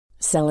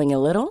Selling a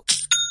little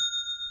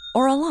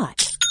or a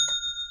lot?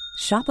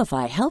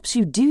 Shopify helps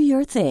you do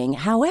your thing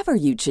however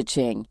you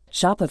cha-ching.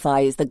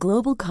 Shopify is the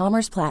global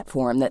commerce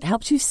platform that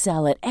helps you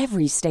sell at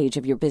every stage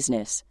of your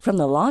business. From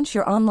the launch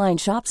your online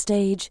shop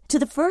stage to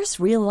the first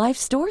real-life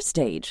store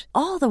stage,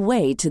 all the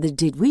way to the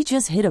did we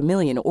just hit a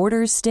million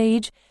orders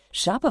stage.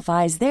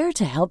 Shopify is there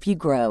to help you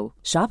grow.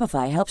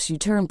 Shopify helps you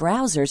turn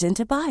browsers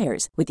into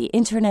buyers with the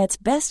internet's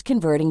best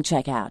converting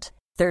checkout.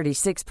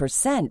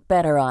 36%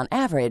 better on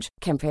average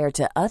compared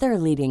to other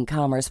leading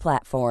commerce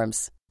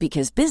platforms.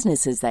 Because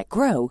businesses that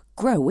grow,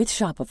 grow with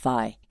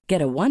Shopify.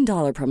 Get a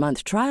 $1 per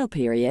month trial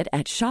period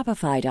at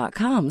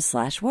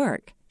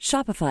shopify.com/work.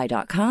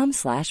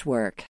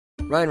 Shopify.com/work.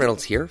 Ryan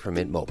Reynolds here from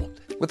Mint Mobile.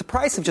 With the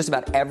price of just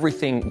about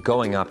everything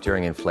going up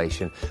during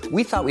inflation,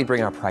 we thought we'd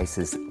bring our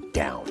prices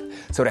down.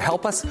 So to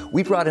help us,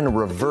 we brought in a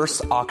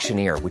reverse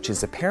auctioneer, which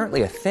is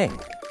apparently a thing.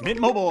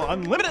 Mint Mobile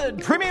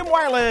Unlimited Premium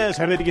Wireless.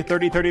 How to get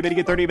 30, 30, bit to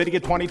get 30, bit to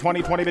get 20,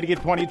 20, 20, bit to get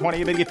 20,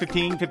 20, bit to get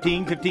 15,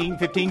 15, 15,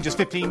 15, just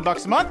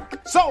 $15 a month?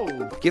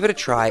 Sold! Give it a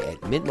try at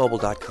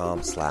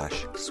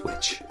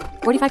mintmobile.com/switch.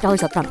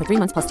 $45 up front for 3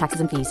 months plus taxes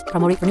and fees.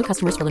 Promo rate for new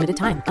customers for limited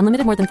time.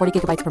 Unlimited more than 40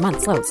 gigabytes per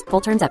month. Slows full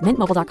terms at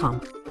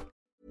mintmobile.com.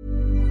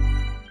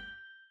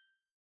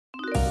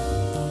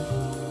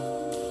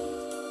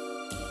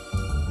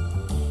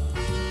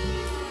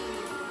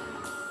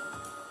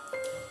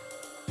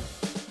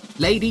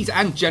 Ladies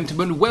and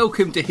gentlemen,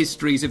 welcome to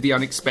Histories of the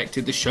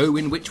Unexpected, the show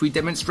in which we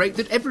demonstrate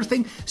that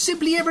everything,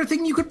 simply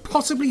everything you could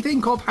possibly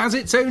think of, has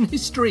its own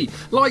history,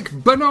 like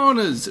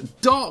bananas,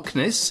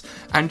 darkness,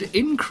 and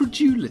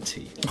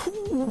incredulity.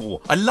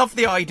 Ooh, I love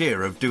the idea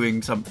of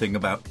doing something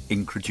about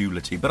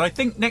incredulity, but I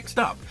think next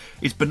up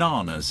is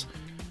bananas.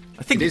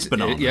 I think it's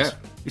bananas. Yeah.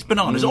 It's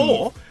bananas.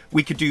 Or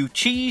we could do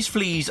Cheese,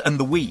 Fleas and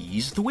the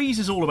Wheeze. The Wheeze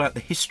is all about the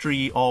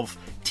history of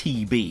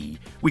TB.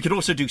 We could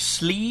also do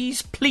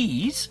Sleaze,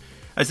 Please,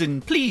 as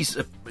in please,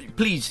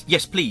 please,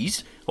 yes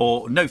please,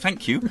 or no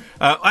thank you,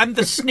 and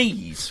the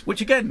Sneeze,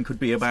 which again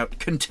could be about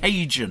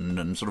contagion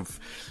and sort of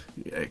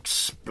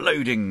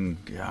exploding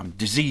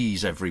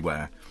disease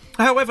everywhere.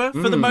 However,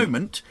 for the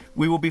moment,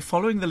 we will be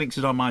following the links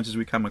in our minds as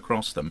we come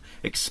across them,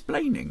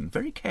 explaining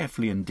very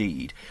carefully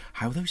indeed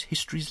how those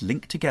histories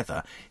link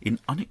together in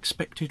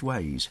unexpected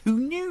ways. Who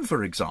knew,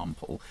 for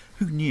example,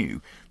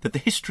 that the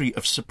history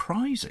of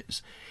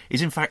surprises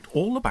is in fact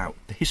all about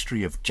the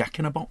history of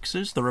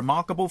jack-in-a-boxes, the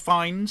remarkable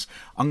finds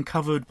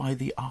uncovered by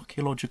the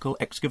archaeological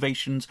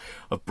excavations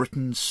of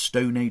Britain's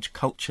Stone Age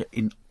culture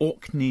in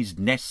Orkney's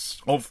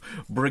Nests of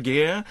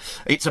Bregeer.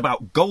 It's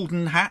about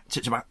golden hats,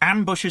 it's about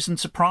ambushes and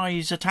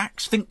surprise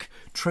attacks, think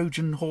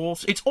Trojan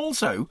horse. It's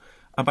also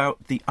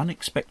about the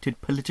unexpected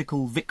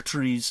political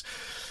victories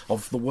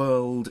of the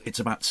world. It's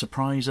about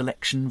surprise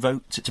election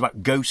votes. It's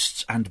about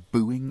ghosts and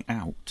booing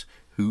out.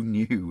 Who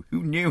knew?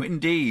 Who knew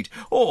indeed?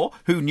 Or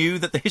who knew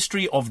that the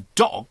history of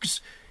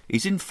dogs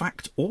is in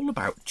fact all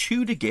about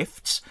Tudor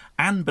gifts,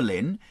 Anne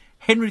Boleyn,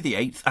 Henry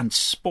VIII and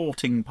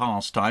sporting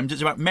pastimes.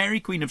 It's about Mary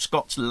Queen of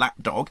Scots'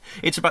 lapdog.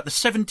 It's about the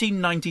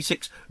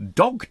 1796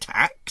 dog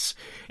tax.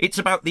 It's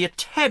about the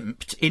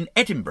attempt in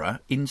Edinburgh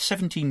in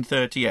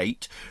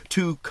 1738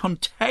 to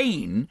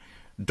contain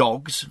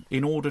dogs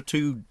in order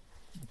to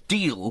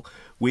deal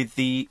with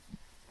the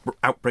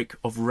outbreak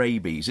of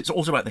rabies. It's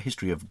also about the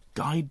history of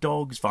guide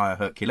dogs via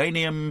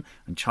Herculaneum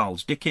and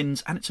Charles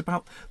Dickens, and it's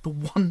about the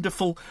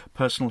wonderful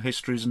personal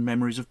histories and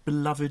memories of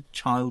beloved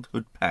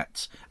childhood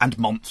pets and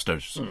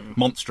monstrous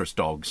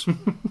dogs.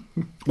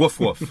 Woof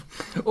woof.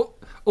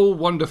 All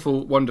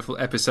wonderful, wonderful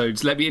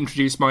episodes. Let me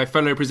introduce my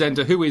fellow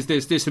presenter. Who is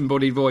this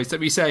disembodied voice?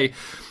 Let me say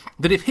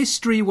that if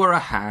history were a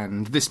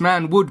hand, this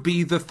man would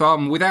be the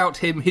thumb. Without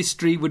him,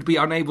 history would be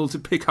unable to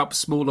pick up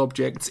small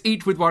objects,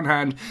 eat with one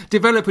hand,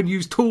 develop and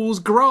use tools,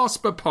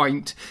 grasp a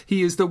pint.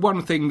 He is the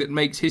one thing that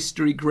makes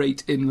history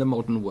great in the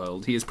modern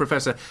world. He is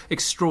Professor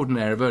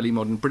Extraordinaire of Early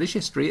Modern British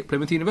History at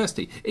Plymouth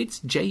University. It's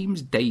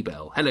James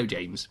Daybell. Hello,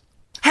 James.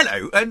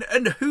 Hello, and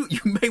who, you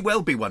may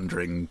well be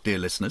wondering, dear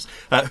listeners,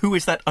 who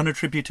is that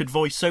unattributed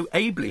voice so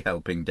ably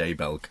helping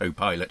Daybell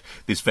co-pilot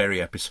this very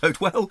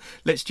episode? Well,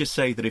 let's just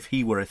say that if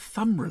he were a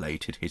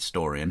thumb-related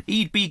historian,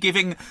 he'd be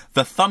giving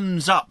the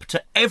thumbs up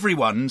to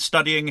everyone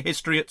studying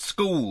history at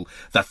school,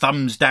 the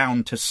thumbs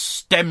down to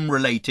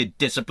STEM-related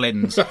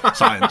disciplines,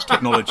 science,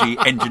 technology,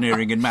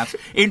 engineering and maths.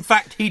 In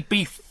fact, he'd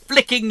be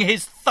flicking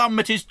his thumb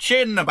at his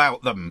chin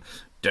about them.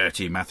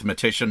 Dirty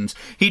mathematicians.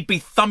 He'd be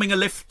thumbing a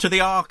lift to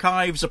the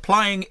archives,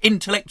 applying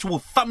intellectual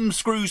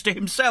thumbscrews to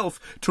himself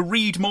to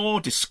read more,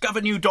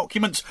 discover new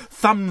documents,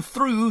 thumb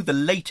through the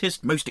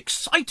latest, most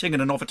exciting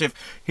and innovative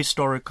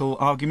historical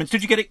arguments.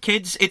 Did you get it,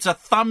 kids? It's a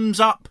thumbs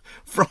up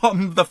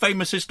from the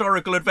famous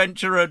historical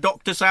adventurer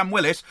Dr. Sam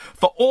Willis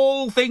for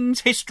all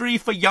things history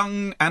for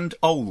young and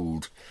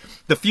old.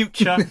 The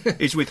future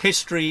is with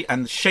history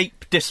and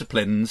shape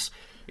disciplines.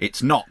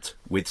 It's not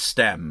with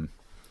STEM.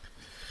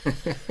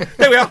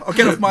 There we are. I'll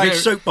get off my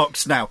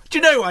soapbox now. Do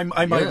you know I'm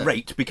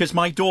irate because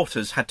my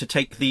daughters had to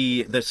take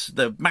the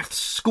maths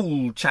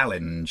school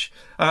challenge,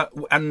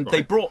 and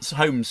they brought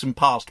home some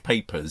past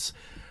papers.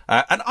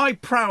 And I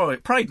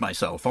pride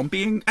myself on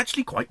being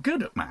actually quite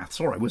good at maths,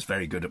 or I was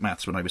very good at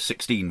maths when I was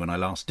 16 when I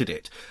last did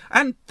it.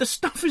 And the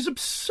stuff is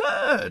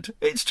absurd.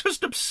 It's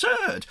just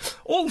absurd.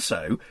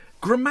 Also,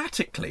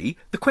 grammatically,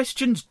 the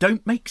questions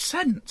don't make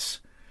sense.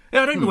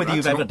 I don't know whether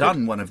you've ever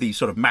done one of these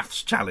sort of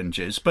maths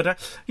challenges, but,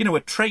 a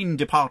train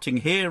departing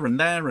here and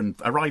there and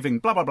arriving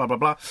blah, blah, blah, blah,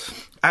 blah.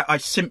 I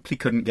simply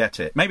couldn't get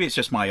it. Maybe it's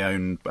just my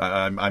own...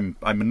 I'm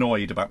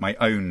annoyed about my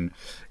own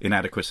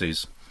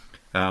inadequacies.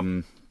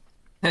 What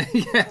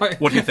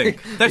do you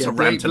think? There's a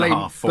rant and a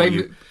half for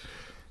you.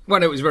 Well,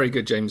 no, it was very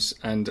good, James,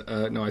 and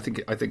no, I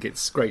think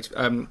it's great.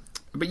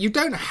 But you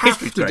don't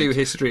have to do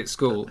history at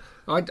school.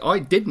 I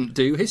didn't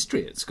do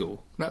history at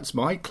school. That's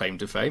my claim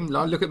to fame.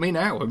 Look at me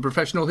now. I'm a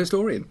professional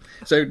historian.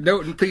 So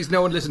please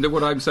no one listen to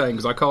what I'm saying,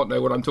 because I can't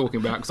know what I'm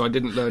talking about, because I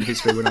didn't learn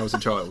history when I was a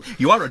child.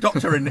 You are a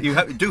doctor, and you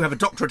do have a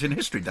doctorate in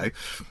history, though.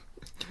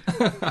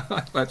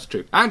 That's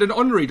true. And an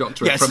honorary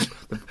doctorate from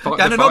the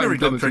and an honorary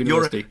doctorate.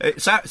 University.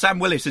 Sam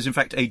Willis is, in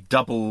fact, a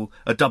double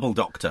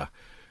doctor.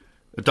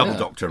 A double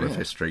doctor of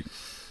history.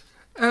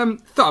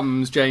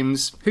 Thumbs,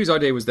 James. Whose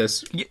idea was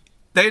this?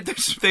 Do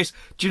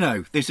you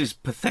know, this is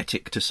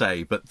pathetic to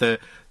say, but the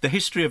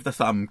history of the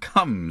thumb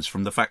comes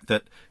from the fact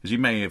that, as you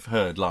may have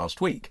heard last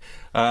week,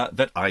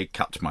 that I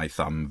cut my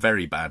thumb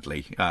very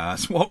badly.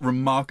 So what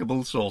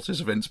remarkable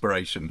sources of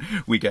inspiration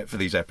we get for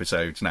these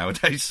episodes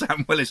nowadays.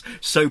 Sam Willis,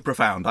 so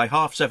profound. I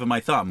half sever my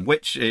thumb,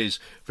 which is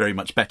very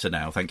much better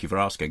now. Thank you for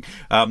asking.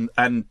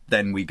 And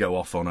then we go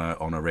off on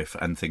a riff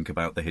and think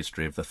about the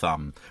history of the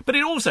thumb. But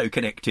it also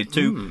connected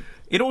to...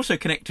 It also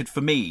connected for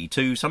me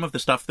to some of the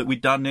stuff that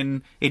we'd done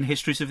in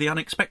Histories of the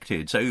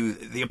Unexpected. So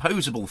the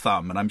opposable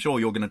thumb, and I'm sure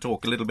you're going to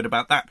talk a little bit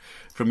about that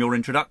from your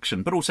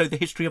introduction, but also the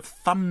history of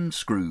thumb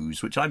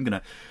screws, which I'm going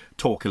to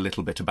talk a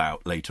little bit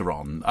about later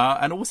on.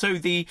 And also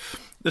the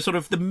sort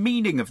of the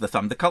meaning of the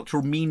thumb, the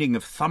cultural meaning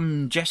of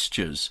thumb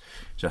gestures.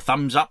 So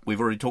thumbs up,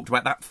 we've already talked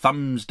about that.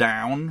 Thumbs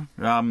down,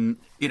 and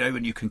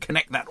you can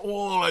connect that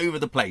all over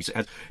the place. It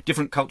has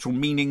different cultural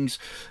meanings.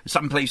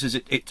 Some places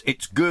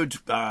it's good.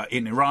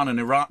 In Iran and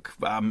Iraq,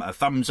 a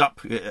thumbs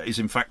up is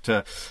in fact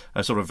a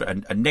sort of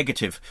a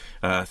negative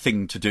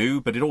thing to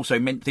do, but it also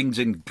meant things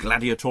in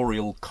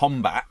gladiatorial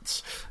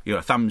combats.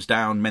 Thumbs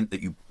down meant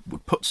that you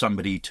would put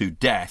somebody to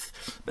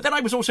death. But then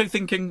I was also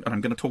thinking, and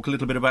I'm going to talk a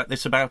little bit about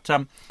this, about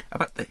the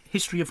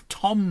history of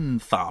Tom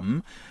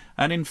Thumb,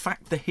 and in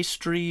fact the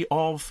history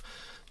of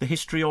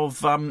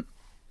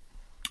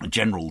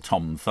General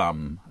Tom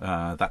Thumb,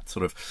 that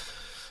sort of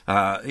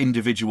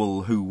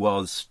individual who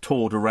was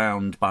toured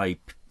around by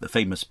the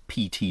famous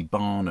P.T.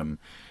 Barnum.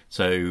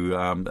 So,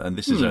 and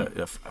this is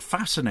a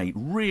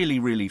really,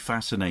 really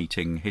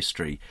fascinating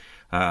history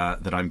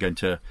that I'm going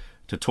to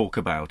talk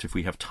about if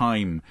we have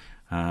time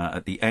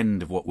at the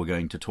end of what we're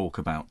going to talk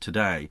about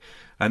today.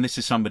 And this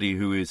is somebody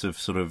who is of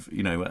sort of,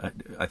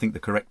 I think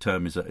the correct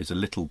term is a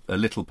little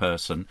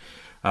person,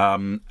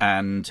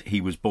 and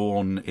he was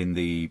born in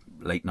the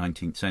late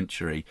 19th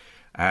century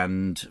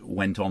and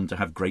went on to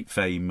have great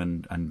fame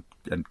and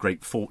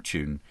great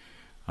fortune.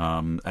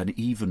 And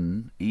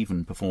even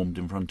performed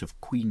in front of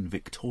Queen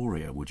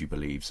Victoria, would you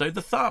believe? So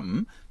the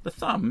thumb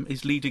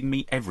is leading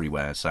me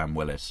everywhere, Sam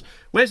Willis.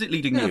 Where's it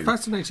leading you?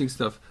 Fascinating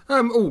stuff.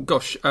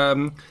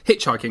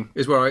 Hitchhiking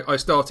is where I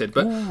started.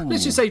 But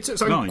let's just say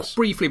something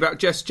briefly about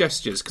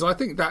gestures, because I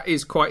think that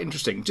is quite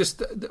interesting.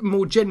 Just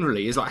more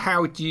generally, is like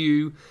how do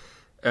you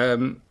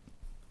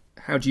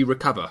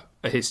recover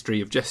a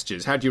history of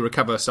gestures? How do you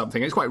recover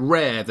something? It's quite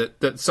rare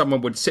that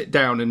someone would sit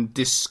down and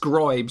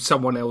describe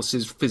someone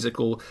else's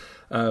physical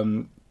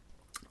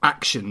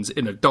actions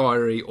in a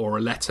diary or a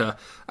letter.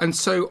 And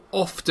so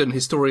often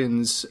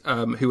historians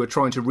who are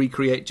trying to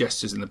recreate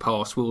gestures in the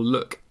past will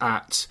look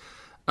at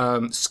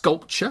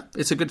sculpture.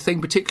 It's a good thing,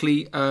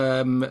 particularly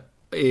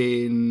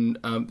in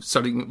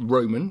studying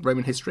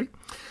Roman history.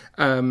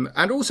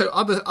 And also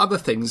other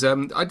things.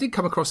 I did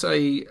come across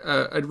a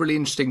really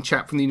interesting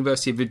chap from the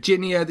University of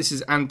Virginia. This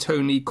is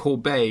Antoni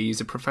Corbet.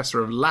 He's a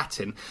professor of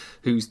Latin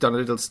who's done a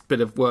little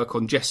bit of work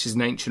on gestures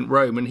in ancient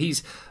Rome, and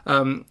he's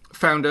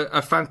found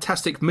a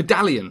fantastic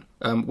medallion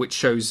which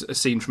shows a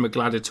scene from a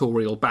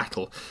gladiatorial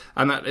battle,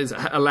 and that has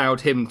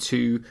allowed him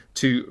to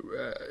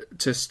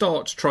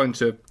start trying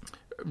to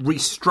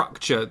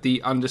restructure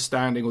the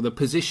understanding or the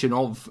position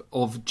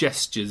of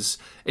gestures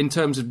in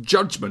terms of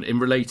judgment in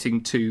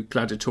relating to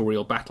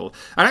gladiatorial battle.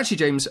 And actually,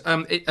 James,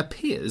 it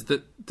appears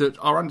that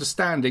our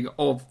understanding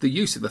of the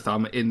use of the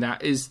thumb in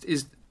that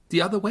is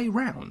the other way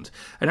round.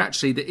 And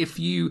actually, that if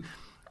you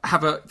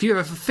have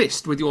a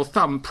fist with your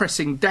thumb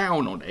pressing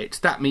down on it,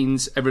 that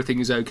means everything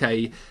is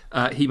okay.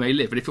 He may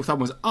live. But if your thumb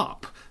was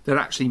up, that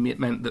actually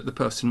meant that the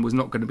person was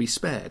not going to be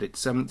spared.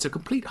 It's a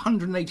complete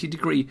 180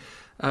 degree.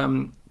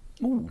 A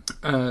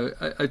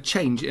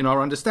change in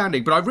our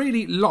understanding. But I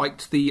really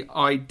liked the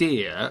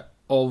idea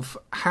of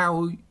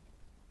how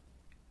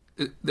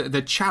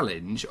the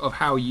challenge of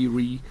how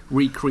you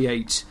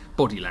recreate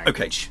body language.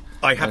 Okay,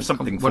 I have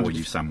something for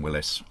you, Sam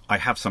Willis. I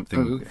have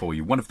something for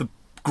you. One of the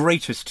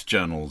greatest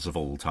journals of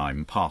all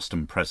time, past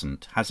and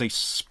present, has a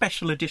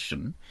special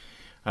edition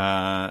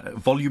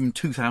volume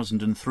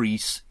 2003,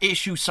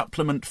 issue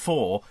supplement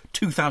 4,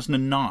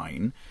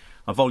 2009,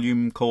 a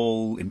volume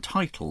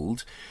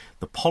entitled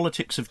The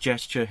Politics of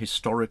Gesture,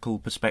 Historical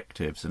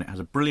Perspectives, and it has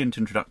a brilliant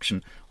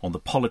introduction on the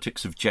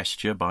politics of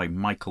gesture by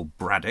Michael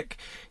Braddock.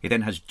 It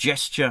then has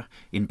Gesture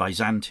in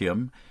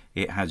Byzantium.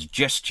 It has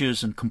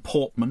Gestures and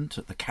Comportment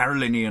at the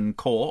Carolingian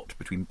court,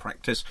 between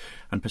practice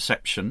and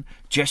perception.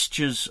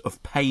 Gestures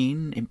of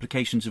pain,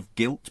 implications of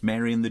guilt,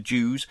 Mary and the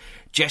Jews.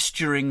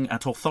 Gesturing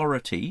at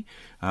authority,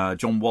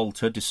 John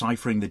Walter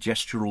deciphering the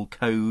gestural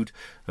code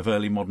of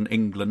early modern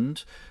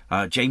England.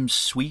 James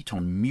Sweet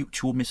on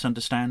mutual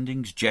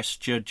misunderstandings,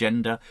 gesture,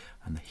 gender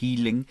and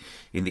healing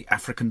in the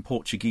African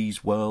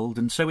Portuguese world.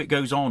 And so it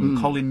goes on.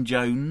 Colin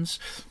Jones,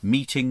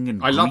 meeting and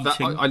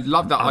greeting. I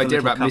love that idea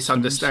about customs.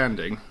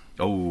 misunderstanding.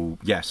 Oh,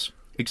 yes.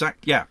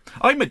 Yeah.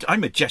 I'm a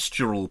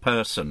gestural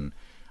person.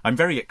 I'm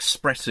very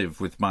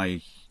expressive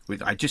I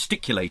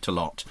gesticulate a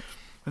lot.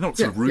 I don't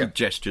sort of rude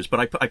gestures,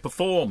 but I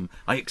perform.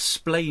 I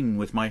explain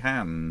with my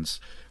hands.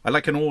 I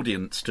like an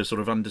audience to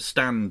sort of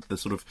understand the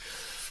sort of,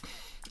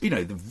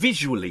 the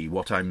visually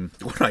what I'm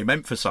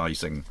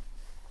emphasising.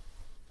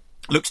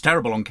 Looks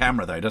terrible on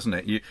camera, though, doesn't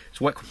it?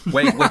 Where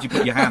do you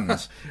put your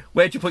hands?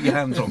 Where do you put your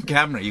hands on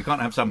camera? You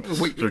can't have some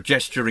sort of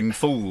gesturing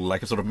fool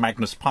like a sort of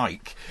Magnus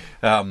Pike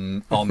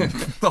on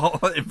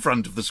in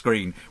front of the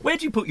screen. Where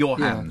do you put your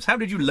hands? How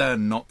did you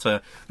learn not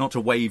to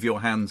wave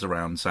your hands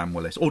around, Sam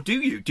Willis? Or do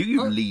you? Do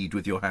you lead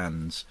with your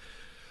hands?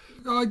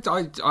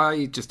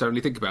 I just only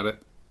think about it.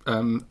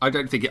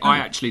 I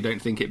actually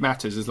don't think it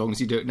matters as long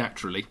as you do it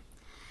naturally.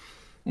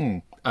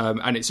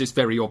 And it's just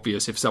very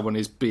obvious if someone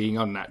is being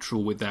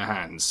unnatural with their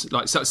hands,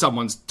 like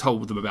someone's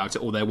told them about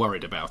it or they're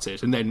worried about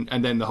it, and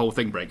then the whole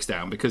thing breaks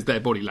down because their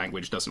body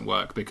language doesn't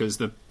work because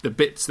the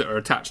bits that are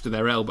attached to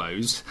their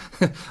elbows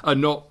are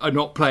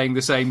not playing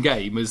the same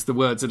game as the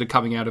words that are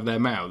coming out of their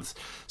mouths.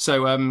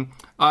 So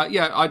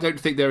I don't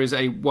think there is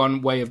a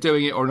one way of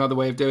doing it or another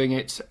way of doing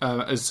it,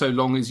 as so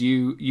long as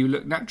you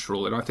look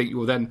natural, and I think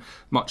you're then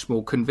much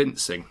more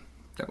convincing.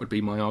 That would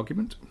be my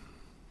argument.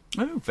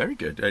 Oh, very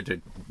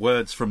good.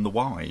 Words from the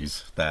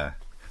wise there.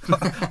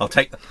 I'll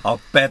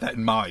bear that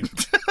in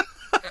mind.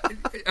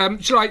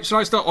 Shall I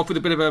start off with a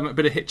bit of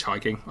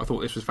hitchhiking? I thought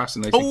this was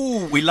fascinating.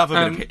 Oh, we love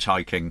a bit of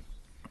hitchhiking.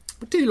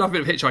 We do love a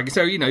bit of hitchhiking.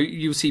 So,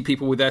 you see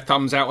people with their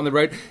thumbs out on the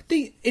road.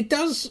 It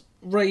does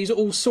raise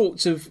all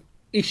sorts of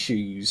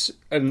issues,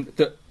 and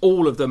that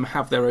all of them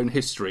have their own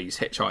histories,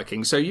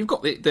 hitchhiking. So you've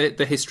got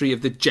the history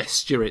of the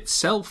gesture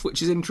itself,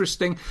 which is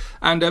interesting,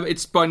 and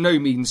it's by no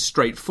means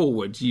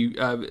straightforward. You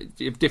have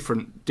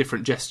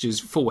different gestures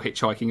for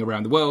hitchhiking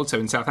around the world. So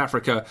in South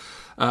Africa,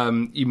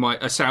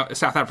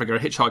 South Africa, a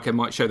hitchhiker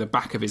might show the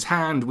back of his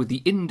hand with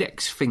the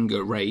index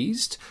finger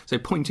raised, so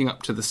pointing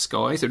up to the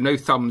sky, so no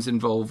thumbs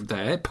involved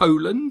there.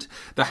 Poland,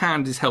 the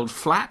hand is held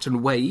flat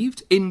and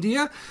waved.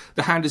 India,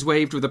 the hand is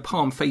waved with the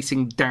palm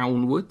facing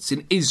downwards.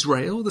 In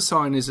Israel, the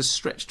sign is a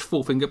stretched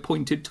forefinger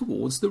pointed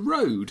towards the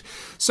road.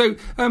 So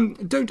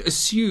don't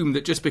assume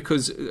that just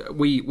because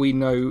we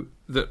know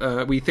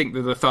that we think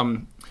that the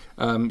thumb,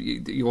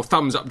 your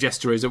thumbs up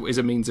gesture is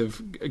a means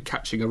of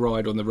catching a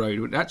ride on the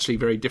road. It's actually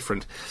very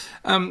different.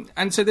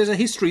 And so there's a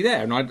history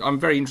there, and I'm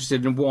very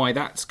interested in why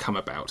that's come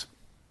about.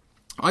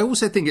 I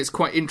also think it's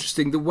quite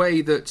interesting the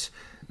way that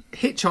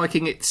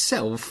hitchhiking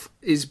itself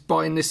is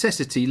by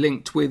necessity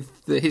linked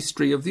with the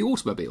history of the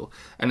automobile,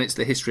 and it's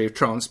the history of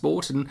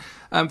transport. And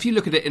if you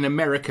look at it in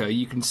America,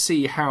 you can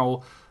see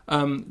how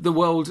the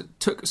world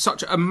took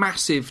such a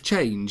massive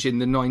change in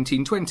the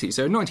 1920s.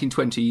 So in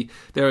 1920,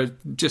 there are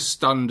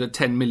just under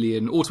 10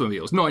 million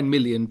automobiles,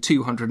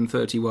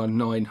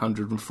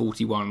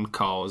 9,231,941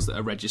 cars that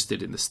are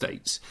registered in the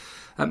States.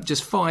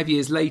 Just 5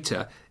 years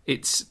later,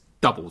 it's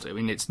doubled. I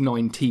mean, it's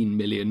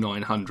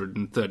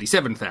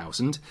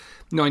 19,937,000.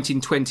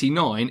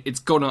 1929,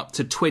 it's gone up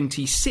to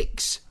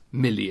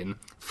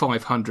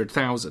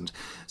 26,500,000.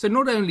 So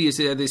not only is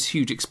there this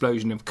huge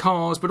explosion of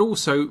cars, but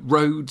also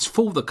roads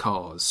for the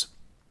cars.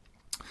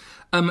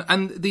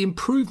 And the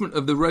improvement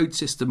of the road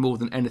system more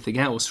than anything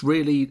else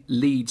really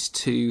leads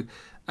to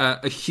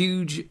a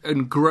huge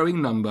and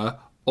growing number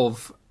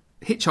of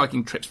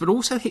hitchhiking trips, but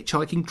also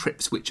hitchhiking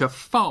trips which are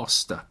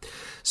faster.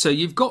 So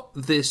you've got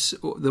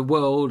the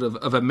world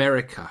of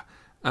America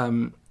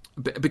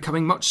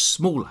becoming much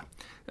smaller,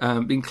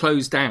 being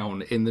closed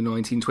down in the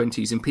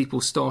 1920s, and people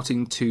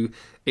starting to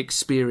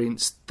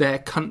experience their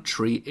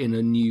country in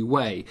a new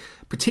way.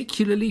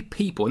 Particularly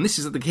people, and this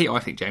is the key, I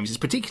think, James, is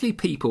particularly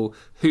people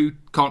who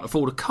can't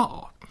afford a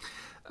car.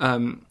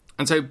 And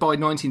so by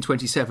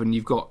 1927,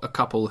 you've got a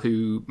couple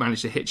who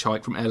managed to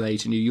hitchhike from LA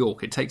to New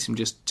York. It takes them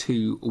just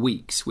 2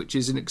 weeks, which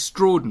is an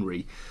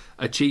extraordinary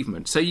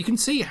achievement. So you can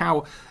see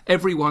how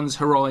everyone's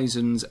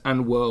horizons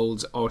and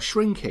worlds are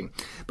shrinking.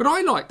 But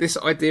I like this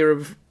idea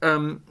of,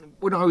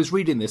 when I was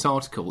reading this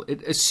article,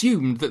 it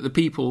assumed that the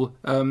people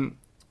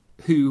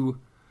who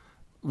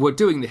were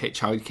doing the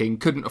hitchhiking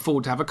couldn't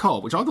afford to have a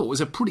car, which I thought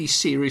was a pretty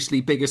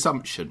seriously big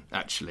assumption,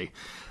 actually.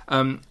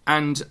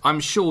 And I'm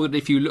sure that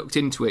if you looked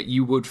into it,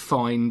 you would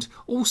find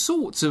all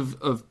sorts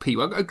of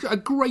people, a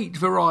great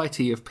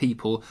variety of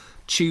people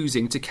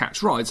choosing to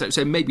catch rides.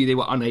 So maybe they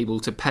were unable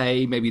to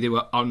pay, maybe they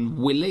were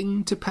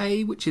unwilling to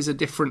pay, which is a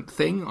different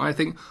thing, I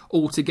think,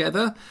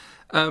 altogether.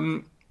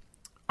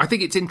 I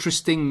think it's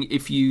interesting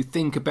if you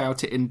think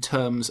about it in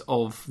terms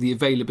of the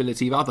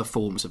availability of other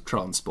forms of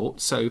transport.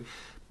 So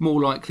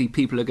more likely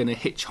people are going to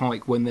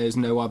hitchhike when there's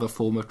no other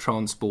form of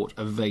transport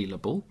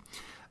available.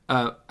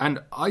 And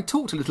I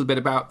talked a little bit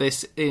about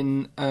this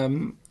in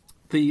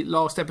the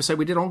last episode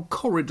we did on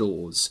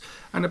corridors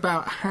and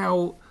about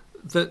how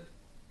the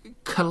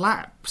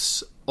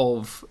collapse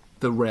of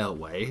the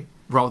railway,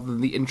 rather than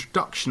the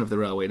introduction of the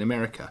railway in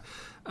America,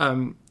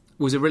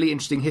 was a really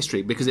interesting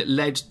history because it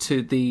led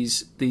to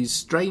these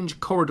strange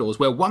corridors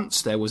where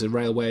once there was a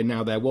railway and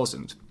now there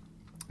wasn't,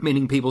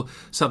 meaning people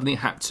suddenly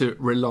had to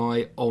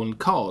rely on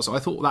cars. I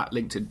thought that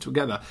linked it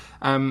together.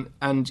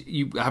 And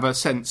you have a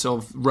sense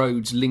of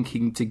roads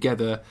linking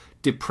together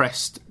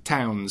depressed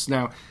towns.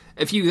 Now,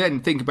 if you then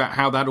think about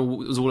how that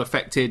was all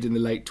affected in the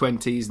late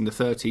 20s and the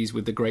 30s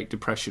with the Great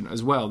Depression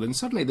as well, then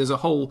suddenly there's a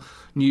whole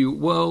new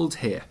world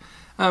here.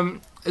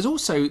 There's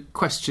also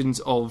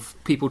questions of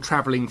people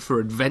travelling for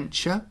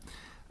adventure.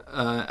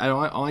 And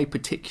I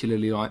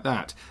particularly like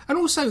that. And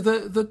also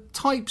the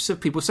types of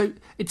people. So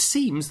it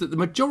seems that the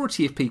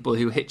majority of people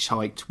who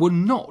hitchhiked were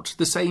not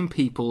the same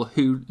people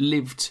who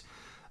lived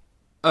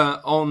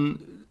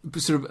on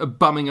sort of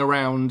bumming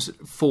around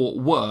for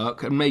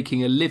work and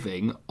making a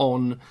living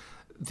on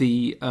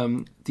the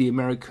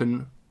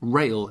American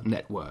rail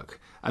network.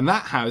 And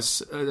that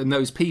has, and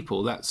those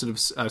people, that sort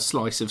of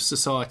slice of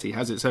society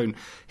has its own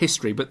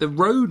history. But the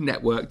road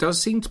network does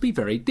seem to be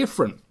very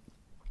different.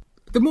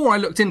 The more I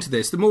looked into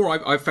this, the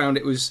more I found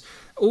it was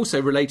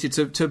also related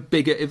to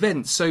bigger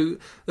events. So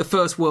the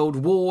First World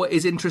War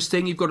is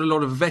interesting. You've got a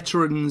lot of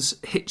veterans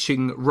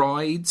hitching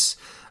rides.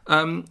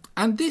 And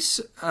this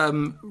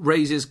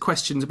raises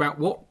questions about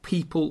what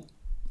people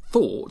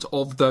thought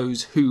of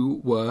those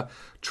who were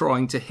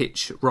trying to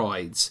hitch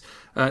rides.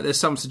 There's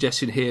some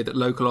suggestion here that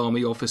local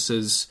army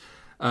officers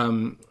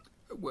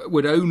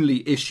would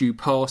only issue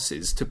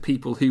passes to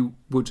people who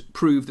would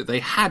prove that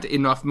they had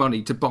enough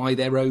money to buy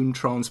their own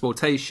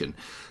transportation.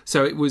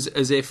 So it was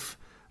as if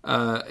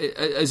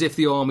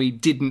the army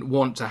didn't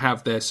want to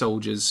have their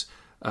soldiers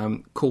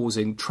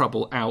causing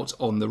trouble out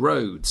on the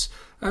roads.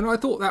 And I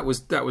thought that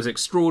was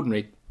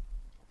extraordinary.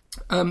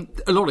 A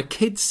lot of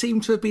kids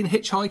seem to have been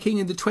hitchhiking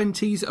in the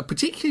 20s,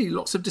 particularly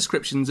lots of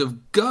descriptions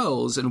of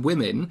girls and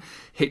women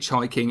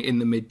hitchhiking in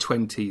the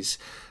mid-20s.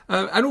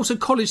 And also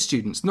college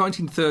students.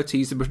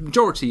 1930s, the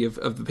majority of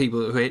the people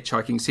who were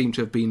hitchhiking seem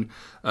to have been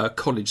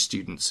college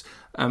students.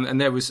 And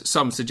there was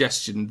some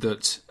suggestion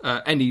that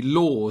any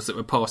laws that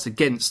were passed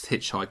against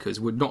hitchhikers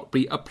would not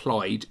be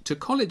applied to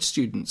college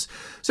students.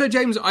 So,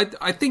 James,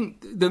 I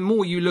think the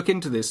more you look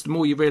into this, the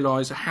more you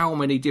realise how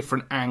many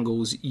different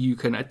angles you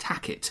can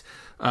attack it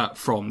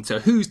from. So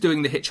who's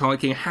doing the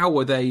hitchhiking? How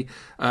were they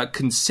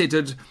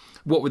considered?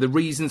 What were the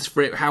reasons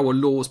for it? How were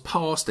laws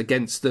passed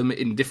against them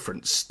in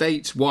different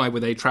states? Why were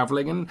they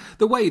travelling? And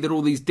the way that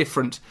all these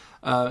different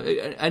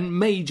and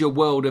major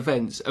world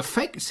events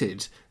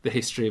affected the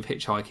history of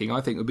hitchhiking,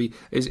 I think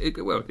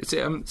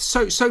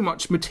it's so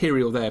much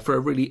material there for a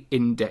really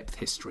in-depth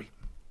history.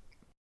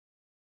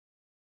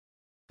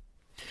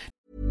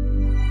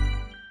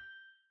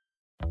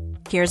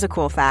 Here's a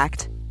cool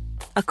fact.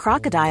 A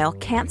crocodile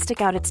can't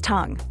stick out its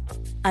tongue.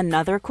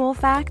 Another cool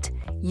fact,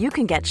 you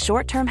can get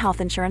short-term health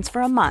insurance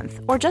for a month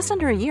or just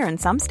under a year in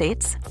some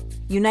states.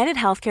 United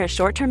Healthcare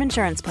short-term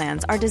insurance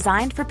plans are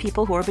designed for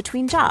people who are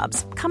between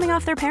jobs, coming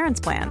off their parents'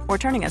 plan, or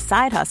turning a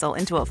side hustle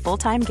into a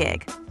full-time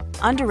gig.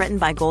 Underwritten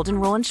by Golden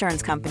Rule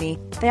Insurance Company,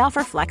 they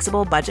offer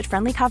flexible,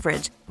 budget-friendly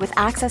coverage with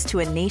access to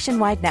a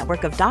nationwide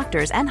network of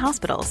doctors and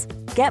hospitals.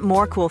 Get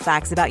more cool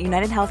facts about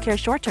United Healthcare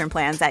short-term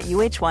plans at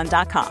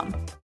uh1.com.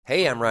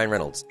 Hey, I'm Ryan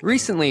Reynolds.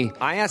 Recently,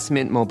 I asked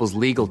Mint Mobile's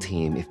legal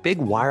team if big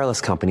wireless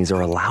companies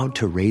are allowed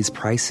to raise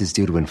prices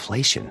due to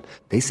inflation.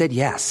 They said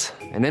yes.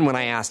 And then when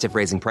I asked if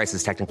raising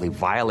prices technically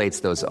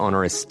violates those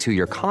onerous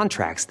 2-year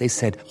contracts, they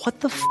said,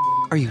 "What the f***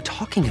 are you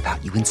talking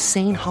about, you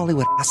insane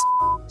Hollywood ass?"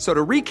 So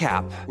to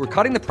recap, we're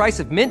cutting the price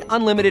of Mint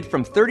Unlimited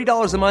from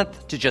 $30 a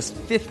month to just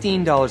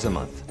 $15 a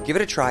month. Give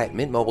it a try at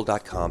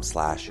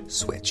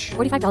mintmobile.com/switch.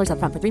 $45 up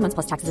front for 3 months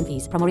plus taxes and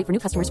fees. Promo rate for new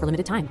customers for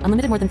limited time.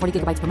 Unlimited more than 40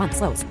 gigabytes per month.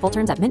 Slows full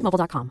terms at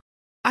mintmobile.com.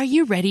 Are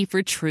you ready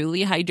for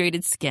truly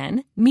hydrated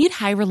skin? Meet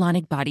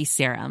Hyaluronic Body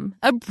Serum,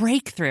 a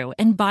breakthrough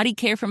in body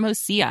care from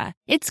Osea.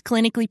 It's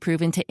clinically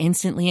proven to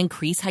instantly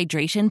increase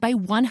hydration by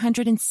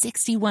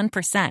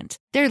 161%.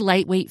 Their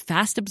lightweight,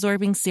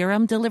 fast-absorbing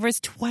serum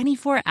delivers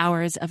 24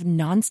 hours of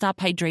nonstop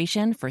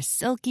hydration for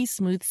silky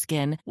smooth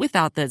skin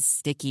without the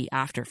sticky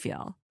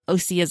afterfeel.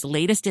 Osea's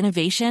latest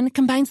innovation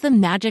combines the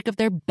magic of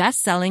their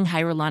best-selling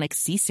Hyaluronic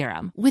Sea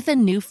Serum with a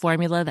new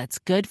formula that's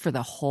good for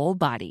the whole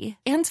body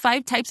and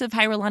 5 types of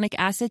hyaluronic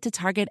acid to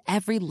target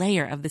every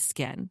layer of the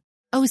skin.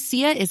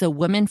 Osea is a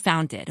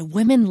women-founded,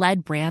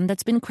 women-led brand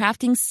that's been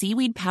crafting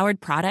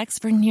seaweed-powered products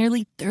for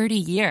nearly 30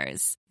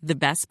 years. The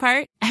best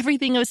part?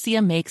 Everything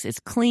Osea makes is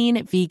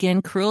clean,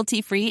 vegan,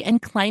 cruelty-free,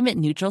 and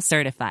climate-neutral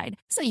certified,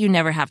 so you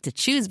never have to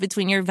choose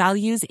between your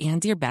values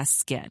and your best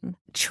skin.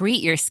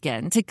 Treat your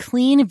skin to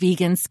clean,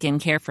 vegan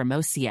skincare from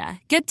Osea.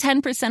 Get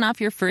 10%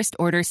 off your first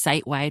order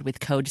site-wide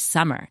with code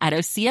SUMMER at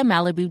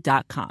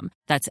OseaMalibu.com.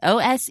 That's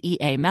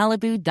OSEA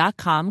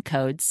Malibu.com,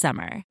 code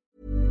SUMMER.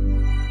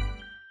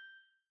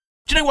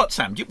 Do you know what,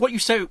 Sam? What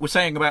you were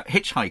saying about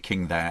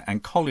hitchhiking there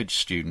and college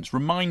students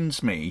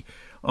reminds me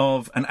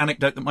of an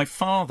anecdote that my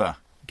father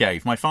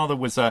gave. My father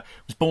was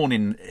born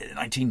in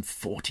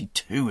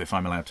 1942, if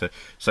I'm allowed to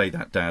say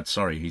that, Dad.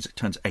 Sorry, he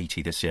turns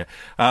 80 this year.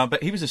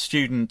 But he was a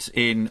student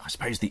in, I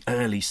suppose, the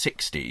early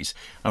 60s,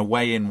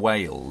 away in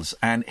Wales,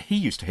 and he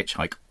used to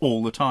hitchhike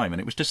all the time, and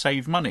it was to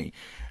save money.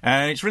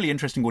 It's really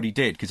interesting what he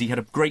did, because he had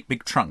a great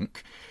big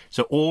trunk,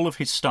 so all of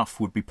his stuff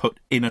would be put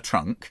in a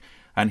trunk,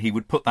 and he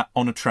would put that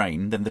on a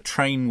train. Then the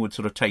train would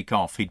sort of take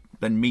off. He'd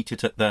then meet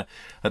it at the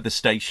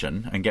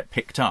station and get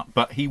picked up.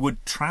 But he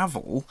would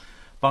travel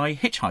by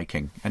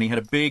hitchhiking, and he had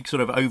a big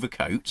sort of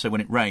overcoat, so when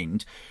it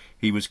rained,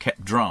 he was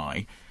kept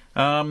dry.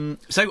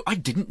 So I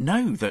didn't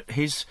know that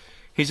his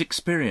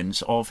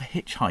experience of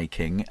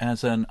hitchhiking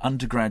as an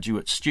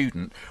undergraduate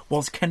student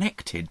was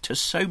connected to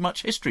so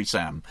much history,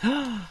 Sam.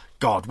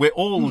 God, we're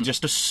all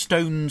just a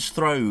stone's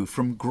throw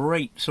from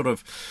great sort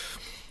of,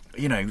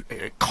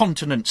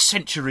 continent,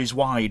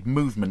 centuries-wide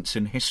movements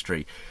in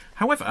history.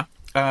 However,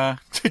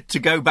 to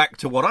go back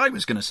to what I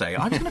was going to say,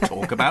 I was going to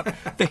talk about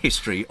the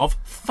history of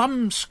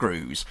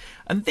thumbscrews.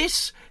 And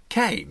this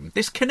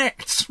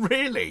connects,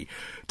 really,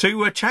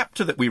 to a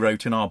chapter that we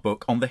wrote in our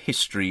book on the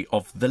history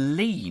of the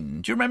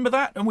lean. Do you remember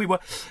that? And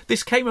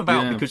this came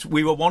about because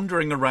we were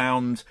wandering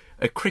around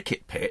a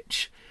cricket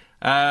pitch,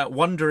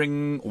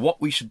 wondering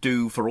what we should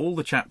do for all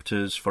the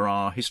chapters for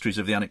our Histories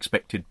of the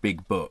Unexpected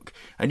big book.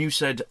 And you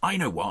said, I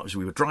know what, as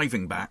we were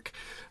driving back,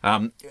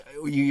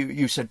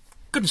 you said,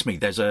 goodness me,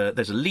 there's a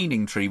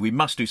leaning tree, we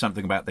must do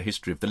something about the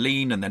history of the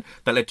lean, and then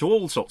that led to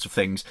all sorts of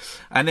things.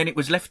 And then it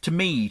was left to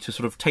me to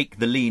sort of take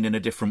the lean in a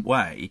different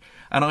way.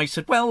 And I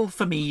said, well,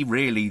 for me,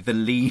 really, the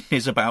lean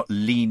is about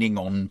leaning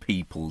on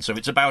people. So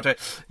it's about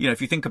if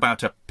you think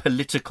about a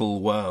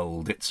political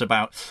world, it's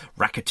about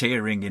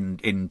racketeering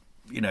in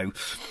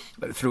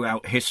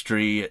throughout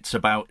history. It's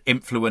about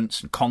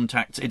influence and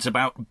contacts. It's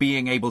about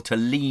being able to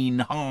lean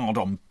hard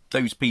on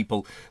those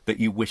people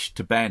that you wish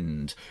to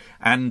bend.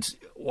 And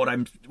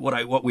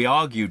what we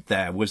argued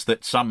there was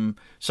that some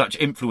such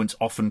influence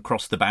often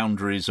crossed the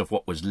boundaries of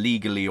what was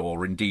legally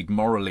or indeed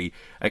morally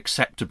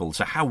acceptable.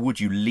 So how would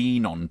you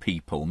lean on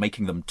people,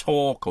 making them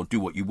talk or do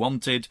what you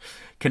wanted,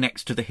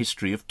 connects to the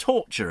history of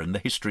torture and the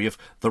history of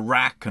the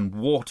rack and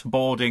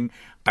waterboarding,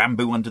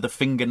 bamboo under the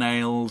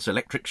fingernails,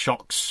 electric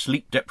shocks,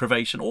 sleep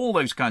deprivation, all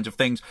those kinds of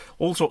things,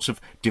 all sorts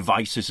of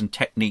devices and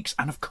techniques.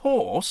 And of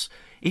course,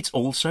 it's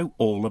also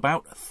all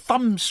about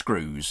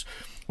thumbscrews,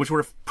 which were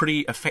a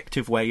pretty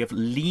effective way of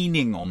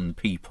leaning on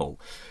people.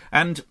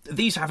 And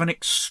these have an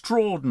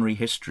extraordinary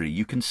history.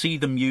 You can see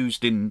them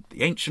used in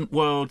the ancient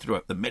world,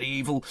 throughout the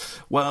medieval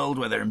world,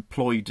 where they're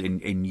employed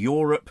in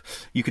Europe.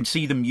 You can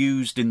see them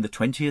used in the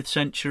 20th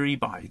century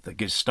by the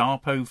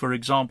Gestapo, for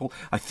example.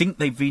 I think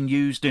they've been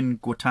used in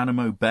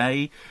Guantanamo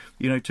Bay,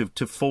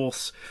 to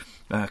force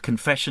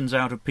confessions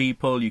out of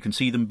people. You can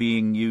see them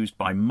being used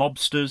by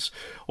mobsters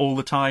all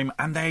the time,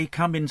 and they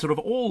come in sort of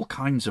all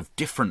kinds of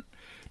different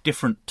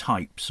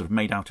types, sort of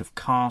made out of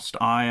cast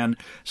iron.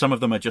 Some of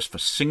them are just for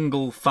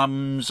single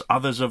thumbs.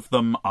 Others of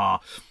them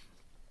are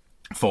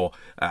for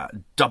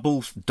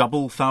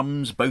double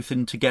thumbs, both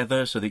in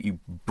together, so that you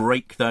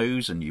break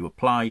those and you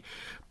apply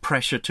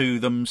pressure to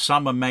them.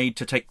 Some are made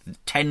to take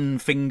 10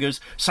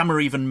 fingers. Some are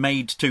even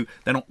made to,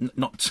 they're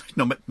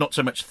not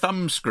so much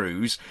thumb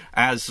screws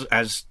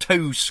as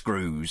toe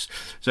screws.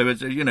 So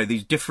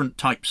these different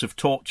types of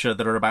torture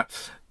that are about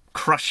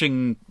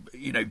crushing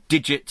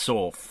digits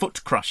or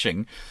foot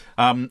crushing,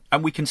 and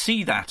we can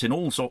see that in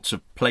all sorts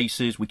of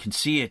places. We can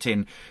see it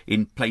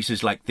in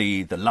places like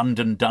the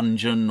London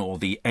dungeon or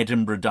the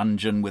Edinburgh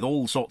dungeon, with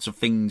all sorts of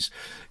things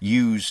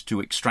used to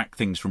extract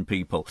things from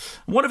people.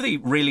 One of the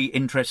really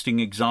interesting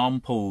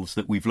examples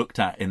that we've looked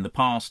at in the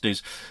past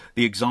is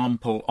the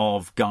example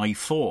of Guy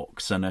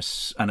Fawkes and a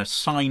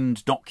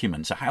signed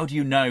document. So how do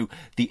you know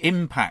the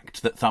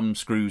impact that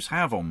thumbscrews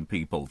have on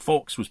people?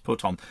 Fawkes was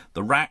put on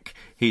the rack,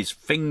 his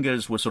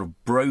fingers were sort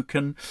of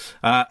broken,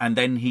 and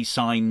then he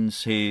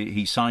signs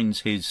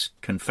his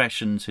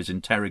confessions, his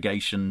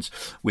interrogations,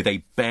 with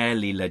a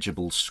barely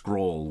legible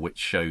scrawl, which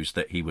shows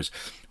that he was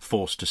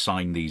forced to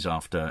sign these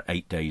after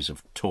 8 days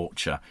of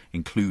torture,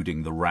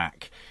 including the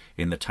rack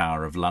in the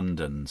Tower of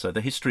London. So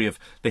the history of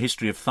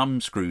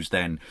thumbscrews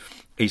then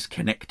is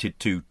connected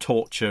to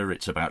torture.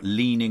 It's about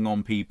leaning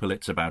on people.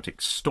 It's about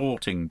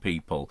extorting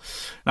people.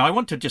 Now, I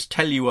want to just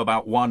tell you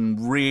about one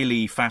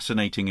really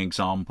fascinating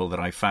example that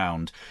I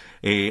found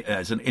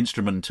as an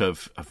instrument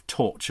of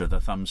torture, the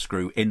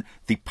thumbscrew, in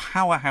the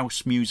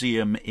Powerhouse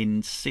Museum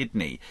in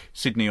Sydney,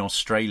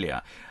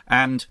 Australia.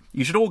 And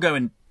you should all go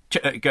and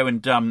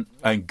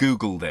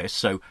Google this.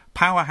 So,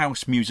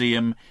 Powerhouse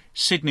Museum,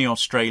 Sydney,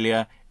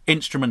 Australia,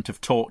 instrument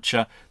of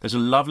torture. There's a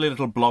lovely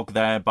little blog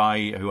there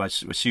by who I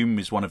assume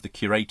is one of the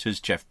curators,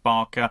 Jeff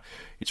Barker.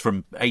 It's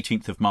from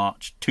 18th of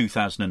March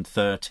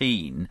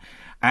 2013,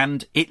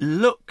 and it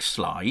looks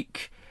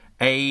like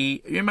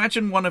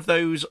imagine one of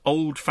those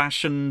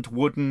old-fashioned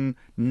wooden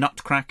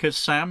nutcrackers,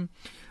 Sam,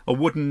 a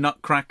wooden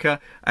nutcracker,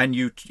 and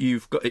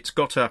it's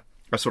got a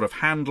sort of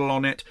handle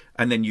on it,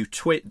 and then you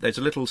there's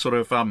a little sort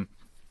of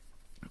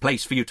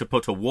place for you to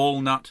put a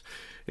walnut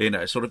in,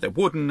 a sort of, they're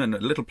wooden, and a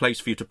little place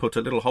for you to put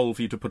a little hole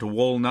for you to put a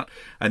walnut,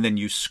 and then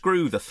you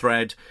screw the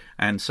thread,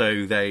 and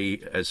so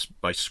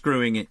by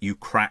screwing it, you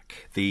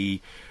crack the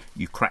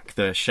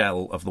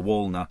shell of the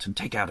walnut and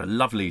take out a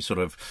lovely sort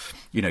of,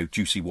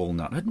 juicy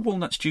walnut. Aren't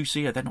walnuts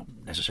juicy? They're not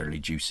necessarily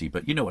juicy,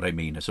 but you know what I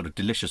mean, a sort of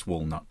delicious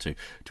walnut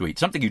to eat.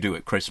 Something you do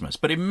at Christmas.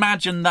 But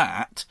imagine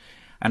that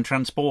and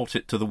transport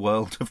it to the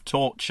world of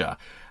torture.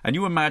 And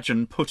you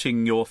imagine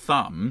putting your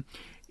thumb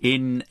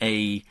in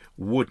a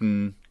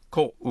wooden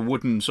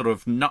sort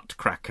of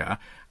nutcracker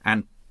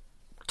and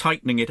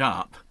tightening it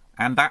up,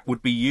 and that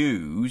would be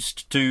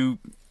used to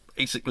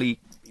basically,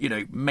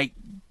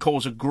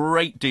 cause a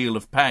great deal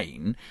of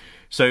pain,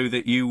 so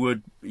that you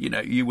would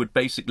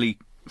basically,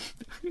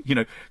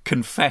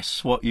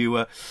 confess what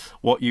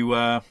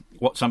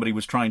somebody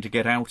was trying to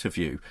get out of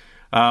you.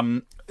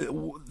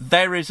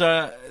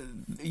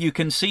 You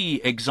can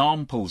see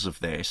examples of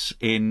this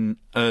in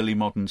early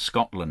modern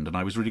Scotland, and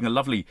I was reading a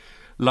lovely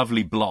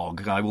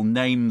blog. I will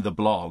name the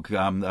blog,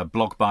 a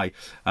blog by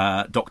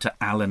Dr.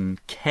 Alan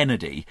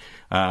Kennedy,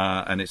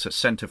 and it's a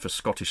Centre for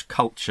Scottish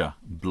Culture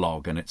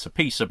blog, and it's a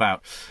piece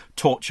about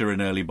torture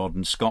in early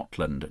modern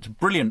Scotland. It's a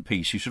brilliant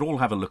piece. You should all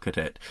have a look at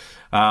it.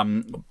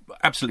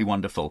 Absolutely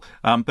wonderful.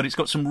 But it's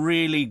got some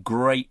really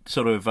great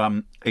sort of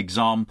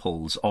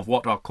examples of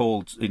what are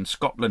called in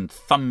Scotland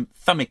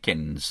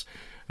thumbikins,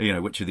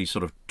 which are these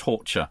sort of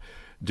torture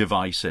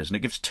devices, and it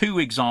gives two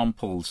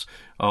examples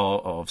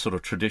of sort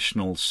of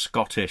traditional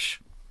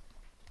Scottish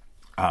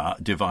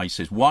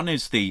devices. One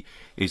is the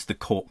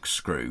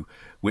corkscrew,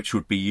 which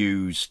would be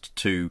used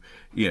to,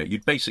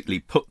 you'd basically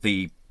put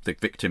the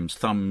victim's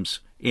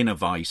thumbs in a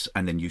vice,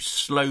 and then you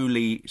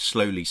slowly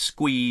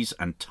squeeze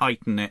and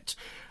tighten it,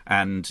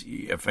 and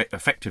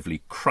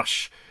effectively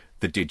crush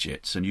the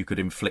digits, and you could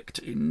inflict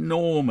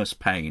enormous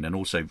pain and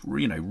also,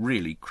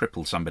 really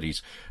cripple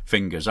somebody's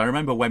fingers. I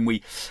remember when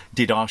we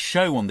did our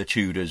show on the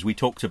Tudors, we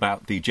talked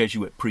about the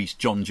Jesuit priest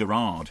John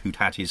Gerard, who'd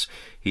had his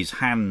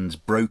hands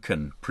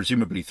broken,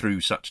 presumably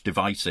through such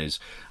devices,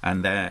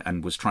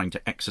 and was trying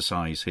to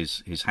exercise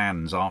his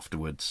hands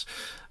afterwards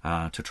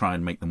to try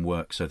and make them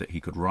work so that he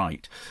could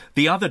write.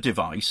 The other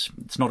device,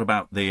 it's not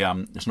about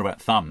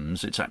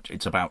thumbs, it's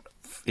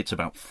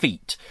about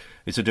feet.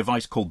 It's a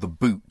device called the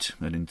boot,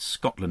 and in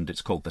Scotland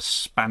it's called the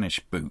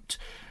Spanish boot.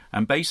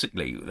 And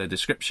basically, the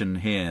description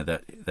here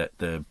that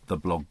the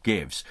blog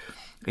gives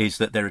is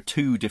that there are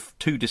two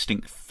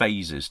distinct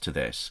phases to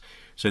this.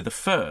 So the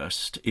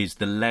first is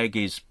the leg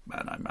is,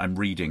 and I'm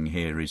reading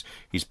here, is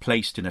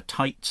placed in a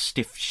tight,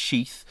 stiff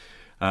sheath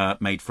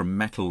made from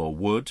metal or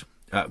wood,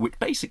 which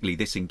basically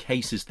this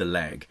encases the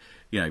leg,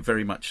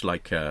 very much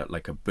like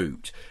a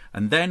boot.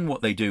 And then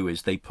what they do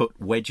is they put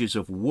wedges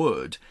of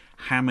wood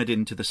hammered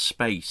into the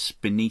space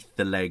beneath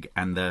the leg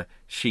and the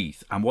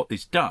sheath. And what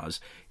this does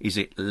is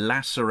it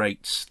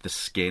lacerates the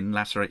skin,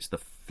 lacerates the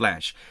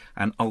flesh,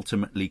 and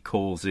ultimately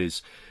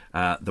causes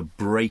the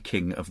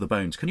breaking of the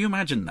bones. Can you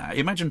imagine that?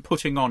 Imagine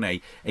putting on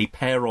a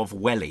pair of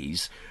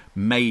wellies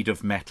made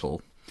of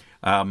metal,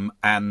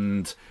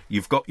 and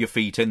you've got your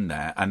feet in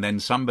there, and then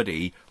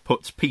somebody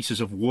puts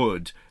pieces of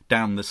wood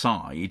down the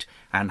side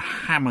and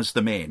hammers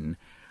them in.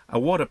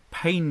 What a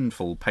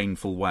painful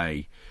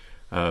way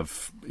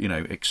of,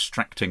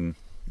 extracting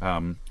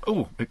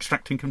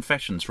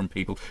confessions from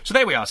people. So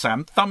there we are,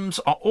 Sam. Thumbs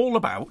are all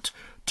about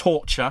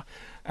torture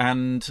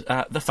and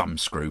the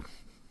thumbscrew.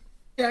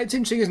 Yeah, it's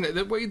interesting, isn't it?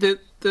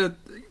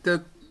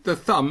 The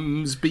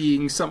thumbs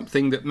being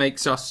something that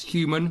makes us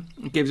human.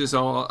 It gives us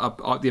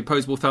the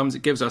opposable thumbs.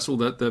 It gives us all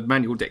the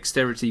manual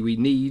dexterity we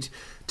need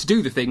to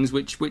do the things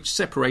which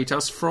separate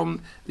us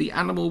from the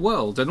animal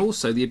world, and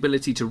also the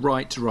ability to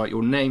write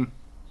your name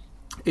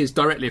is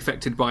directly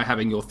affected by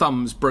having your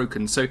thumbs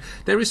broken. So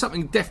there is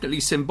something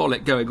definitely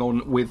symbolic going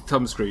on with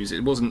thumbscrews.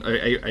 It wasn't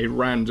a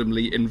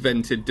randomly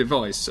invented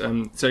device.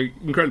 So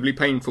incredibly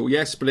painful,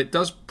 yes, but it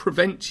does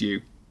prevent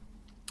you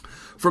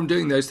from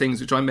doing those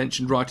things which I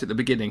mentioned right at the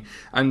beginning,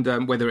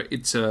 and whether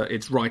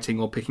it's writing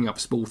or picking up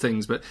small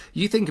things. But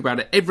you think about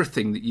it,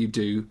 everything that you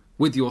do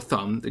with your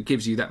thumb that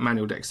gives you that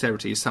manual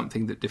dexterity is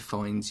something that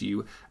defines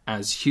you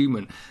as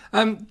human.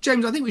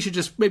 James, I think we should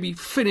just maybe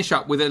finish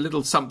up with a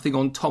little something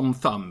on Tom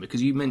Thumb,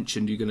 because you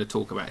mentioned you're going to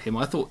talk about him.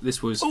 I thought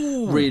this was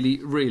really,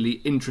 really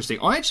interesting.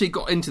 I actually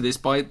got into this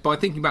by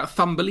thinking about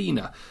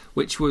Thumbelina,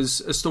 which was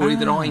a story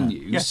that I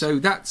knew. Yes. So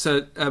that's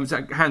a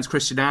Hans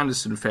Christian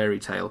Andersen fairy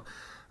tale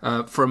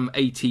from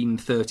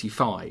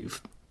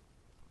 1835.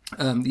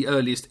 The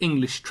earliest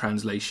English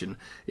translation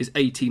is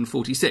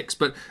 1846.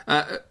 But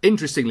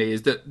interestingly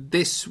is that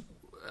this,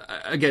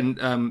 again,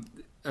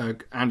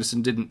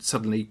 Anderson didn't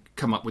suddenly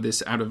come up with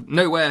this out of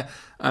nowhere.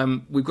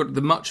 We've got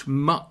the much,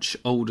 much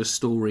older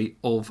story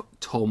of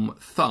Tom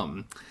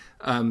Thumb.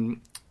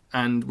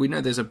 And we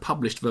know there's a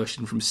published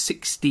version from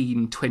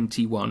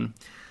 1621,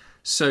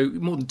 so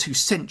more than 2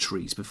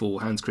 centuries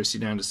before Hans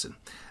Christian Andersen.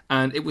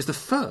 And it was the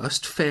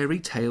first fairy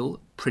tale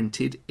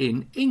printed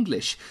in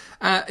English.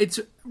 It's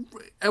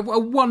a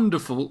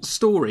wonderful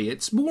story.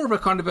 It's more of a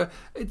kind of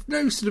it's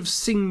no sort of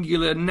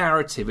singular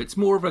narrative. It's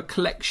more of a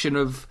collection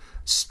of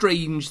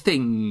strange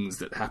things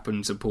that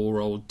happen to poor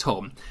old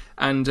Tom.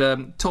 And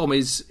Tom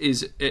is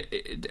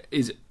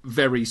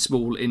very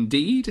small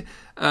indeed.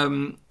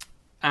 And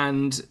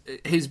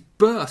his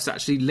birth's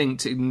actually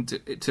linked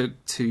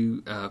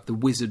to the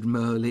wizard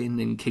Merlin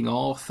in King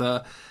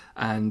Arthur,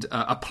 and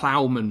a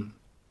ploughman.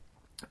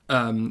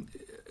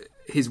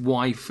 His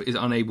wife is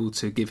unable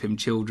to give him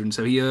children,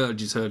 so he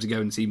urges her to go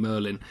and see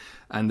Merlin,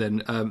 and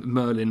then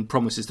Merlin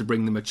promises to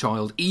bring them a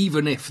child,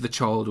 even if the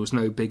child was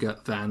no bigger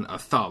than a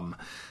thumb,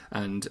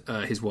 and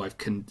his wife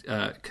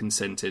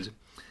consented,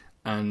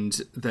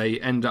 and they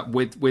end up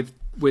with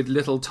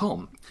little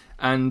Tom.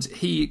 And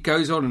he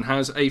goes on and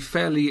has a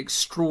fairly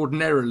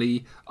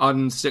extraordinarily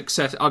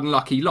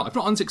unlucky life.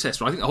 Not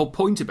unsuccessful. I think the whole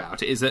point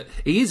about it is that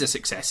he is a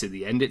success in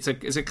the end. It's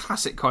a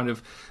classic kind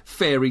of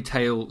fairy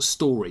tale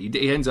story.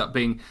 He ends up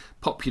being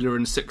popular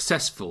and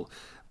successful.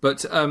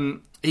 But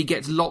he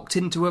gets locked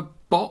into a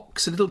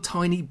box, a little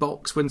tiny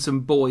box, when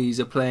some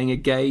boys are playing a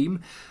game.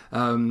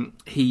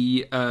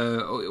 He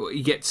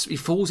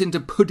falls into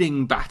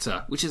pudding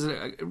batter, which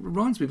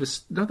reminds me of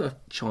another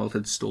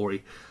childhood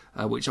story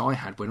which I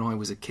had when I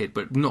was a kid,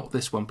 but not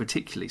this one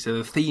particularly. So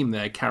the theme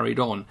there carried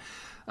on,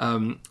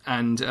 and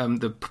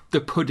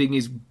the pudding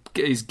is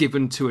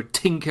given to a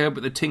tinker,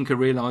 but the tinker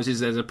realises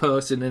there's a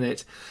person in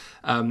it.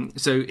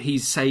 So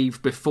he's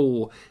saved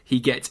before he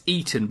gets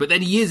eaten, but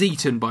then he is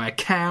eaten by a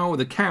cow.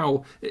 The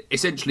cow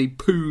essentially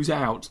poos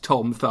out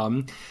Tom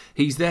Thumb.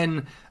 He's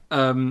then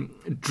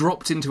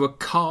dropped into a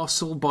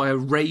castle by a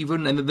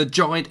raven, and then the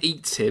giant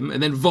eats him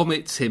and then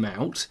vomits him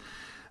out.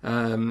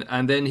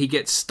 And then he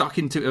gets stuck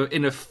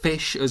in a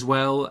fish as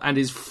well, and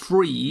is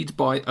freed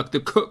by the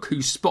cook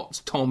who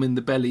spots Tom in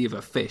the belly of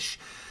a fish.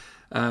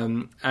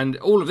 And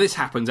all of this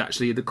happens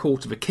actually at the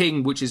court of a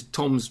king, which is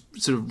Tom's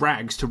sort of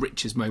rags to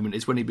riches moment,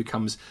 is when he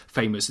becomes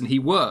famous, and he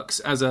works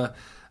as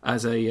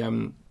he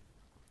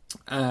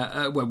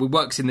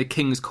works in the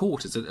king's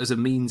court as a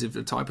means of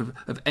a type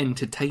of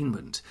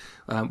entertainment,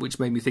 which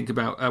made me think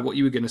about what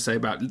you were going to say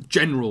about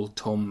General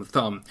Tom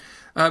Thumb.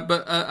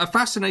 But a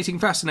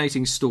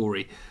fascinating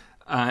story,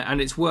 and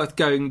it's worth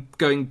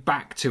going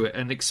back to it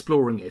and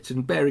exploring it,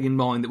 and bearing in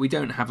mind that we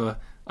don't have a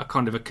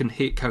kind of a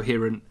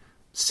coherent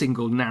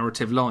single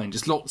narrative line.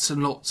 Just lots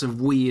and lots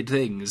of weird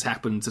things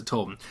happen to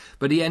Tom,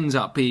 but he ends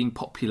up being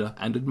popular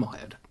and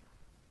admired.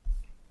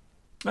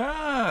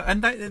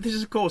 And this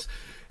is, of course,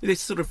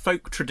 this sort of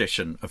folk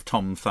tradition of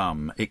Tom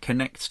Thumb. It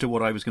connects to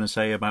what I was going to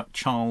say about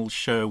Charles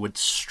Sherwood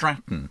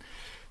Stratton,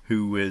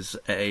 who was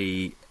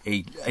a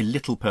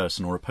little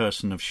person, or a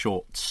person of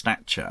short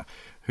stature,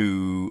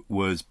 who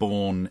was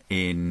born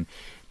in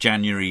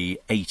January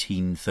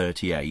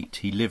 1838.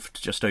 He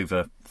lived just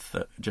over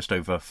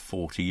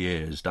 40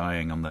 years,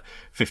 dying on the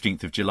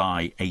 15th of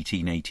July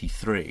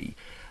 1883.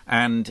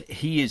 And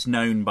he is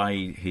known by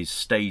his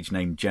stage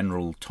name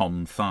General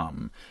Tom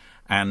Thumb,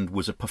 and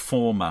was a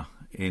performer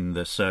in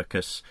the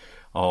circus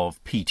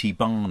of P.T.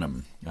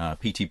 Barnum.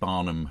 P.T.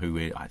 Barnum,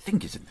 who I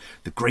think is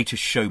the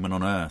Greatest Showman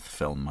on Earth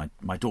film.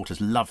 My daughters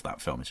love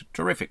that film. It's a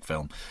terrific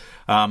film.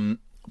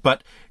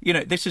 But,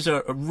 this is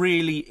a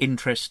really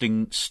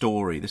interesting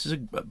story. This is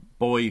a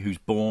boy who's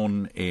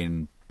born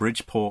in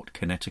Bridgeport,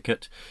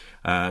 Connecticut,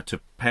 to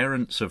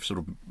parents of sort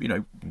of,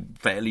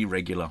 fairly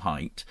regular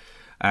height.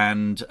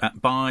 And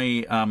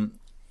by,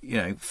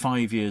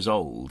 5 years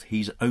old,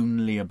 he's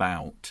only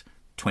about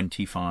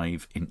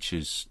 25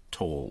 inches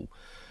tall.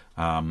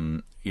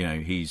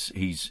 He's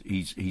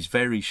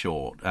very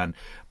short, and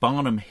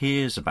Barnum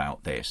hears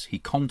about this. He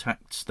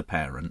contacts the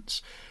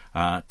parents,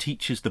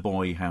 teaches the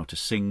boy how to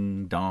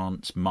sing,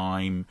 dance,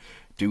 mime,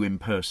 do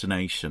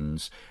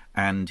impersonations,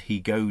 and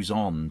he goes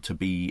on to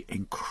be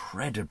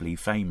incredibly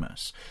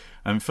famous.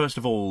 And first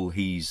of all,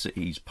 he's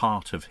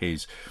part of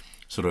his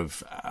sort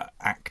of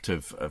act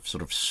of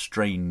sort of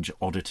strange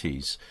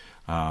oddities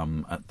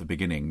at the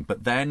beginning,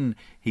 but then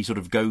he sort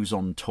of goes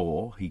on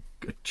tour. He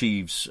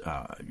achieves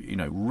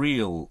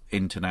real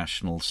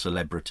international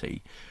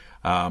celebrity,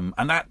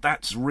 and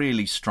that's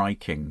really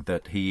striking.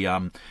 That he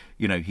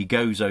he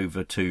goes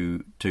over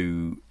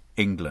to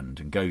England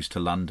and goes to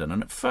London.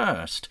 And at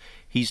first,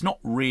 he's not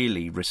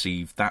really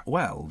received that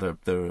well.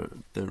 The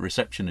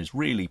reception is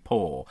really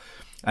poor.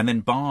 And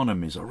then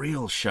Barnum is a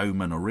real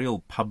showman, a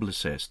real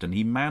publicist, and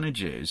he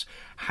manages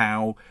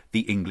how the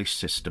English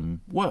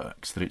system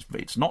works. That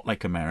it's not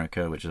like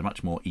America, which is a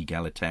much more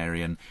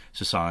egalitarian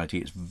society.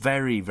 It's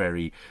very,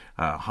 very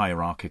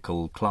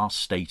hierarchical. Class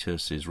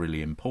status is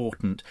really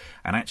important.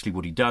 And actually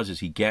what he does is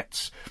he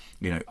gets,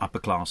 upper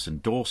class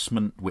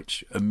endorsement,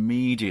 which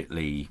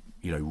immediately,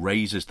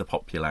 raises the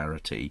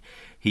popularity.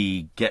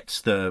 He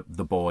gets the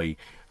boy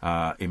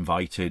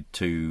invited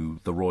to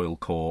the royal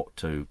court,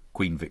 to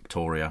Queen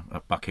Victoria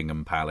at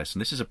Buckingham Palace,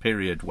 and this is a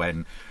period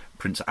when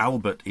Prince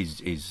Albert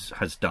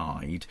has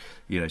died.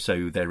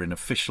 So they're in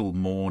official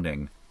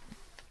mourning.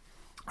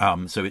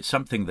 So it's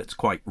something that's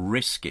quite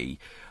risky,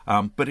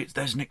 but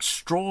there's an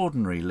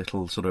extraordinary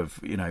little sort of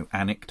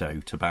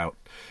anecdote about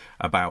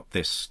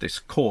this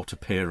court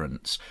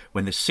appearance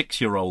when the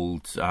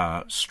 6-year-old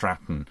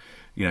Stratton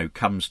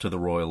comes to the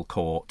royal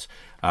court.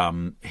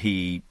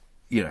 He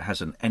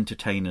has an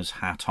entertainer's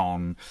hat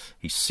on.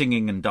 He's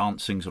singing and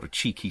dancing sort of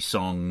cheeky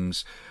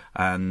songs,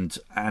 and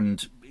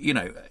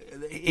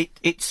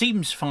it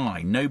seems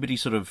fine. Nobody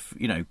sort of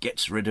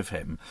gets rid of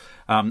him.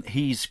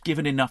 He's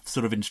given enough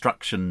sort of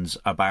instructions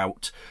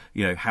about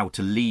how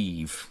to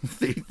leave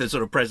the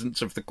sort of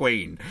presence of the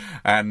Queen,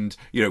 and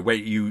where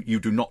you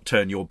do not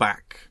turn your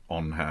back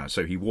on her.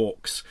 So he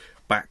walks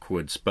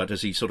backwards, but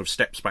as he sort of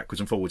steps backwards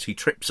and forwards, he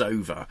trips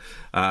over,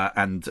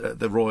 and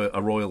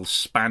a royal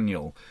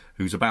spaniel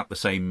who's about the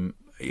same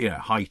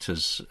height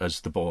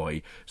as the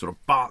boy sort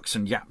of barks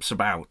and yaps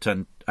about,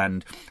 and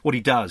what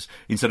he does,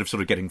 instead of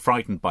sort of getting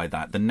frightened by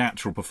that, the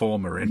natural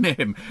performer in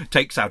him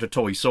takes out a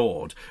toy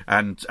sword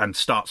and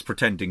starts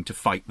pretending to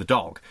fight the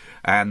dog,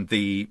 and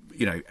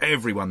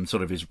everyone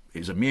sort of is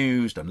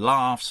amused and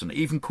laughs, and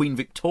even Queen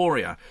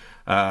Victoria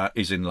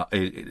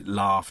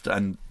laughed,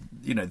 and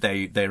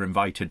they're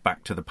invited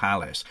back to the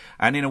palace.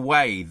 And in a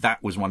way,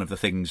 that was one of the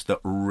things that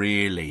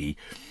really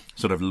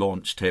sort of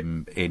launched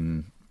him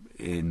in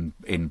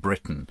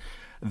Britain.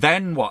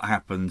 Then what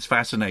happens,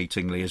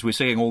 fascinatingly, is we're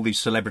seeing all these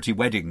celebrity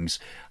weddings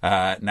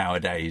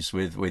nowadays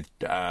with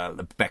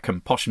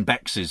Beckham, Posh and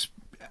Bex's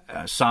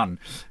son,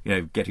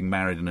 getting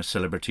married in a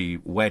celebrity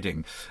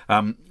wedding.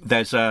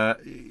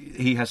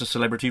 He has a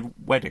celebrity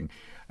wedding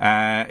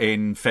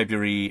in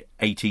February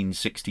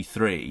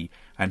 1863,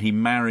 and he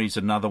marries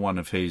another one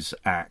of his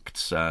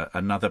acts,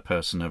 another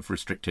person of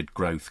restricted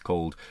growth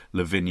called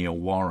Lavinia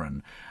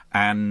Warren.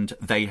 And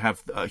they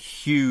have a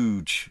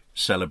huge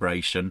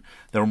celebration.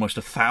 There are almost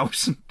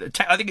 1,000,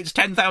 I think it's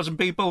 10,000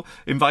 people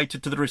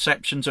invited to the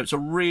reception, so it's a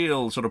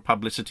real sort of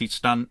publicity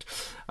stunt.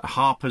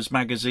 Harper's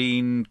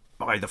Magazine,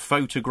 by the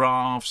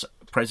photographs,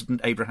 President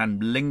Abraham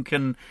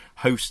Lincoln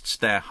hosts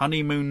their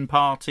honeymoon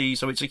party,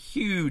 so it's a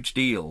huge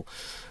deal.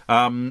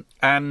 And,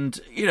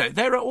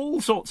 there are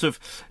all sorts of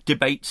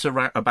debates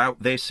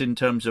about this in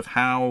terms of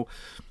how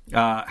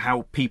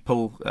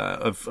people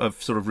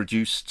of sort of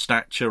reduced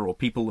stature, or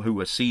people who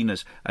were seen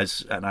as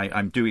and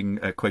I'm doing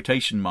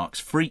quotation marks,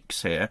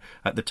 freaks here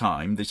at the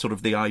time,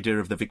 the idea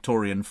of the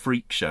Victorian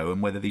freak show,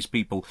 and whether these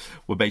people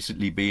were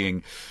basically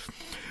being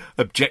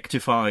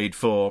objectified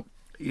for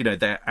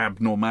their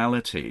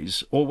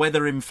abnormalities, or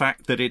whether in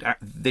fact that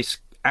this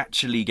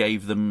actually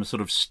gave them a sort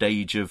of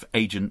stage of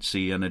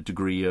agency and a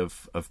degree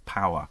of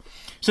power.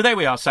 So there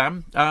we are,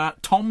 Sam.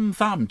 Tom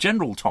Thumb,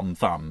 General Tom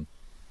Thumb.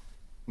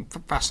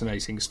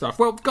 Fascinating stuff.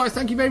 Well, guys,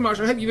 thank you very much.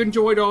 I hope you've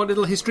enjoyed our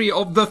little history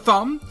of the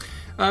thumb.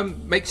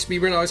 Makes me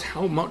realise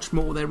how much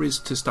more there is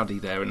to study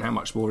there and how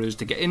much more there is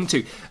to get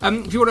into.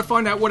 If you want to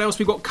find out what else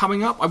we've got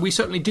coming up, we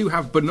certainly do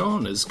have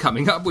bananas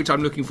coming up, which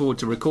I'm looking forward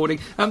to recording.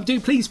 Do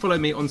please follow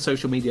me on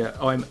social media.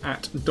 I'm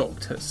at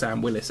Dr.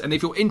 Sam Willis. And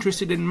if you're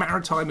interested in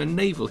maritime and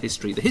naval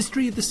history, the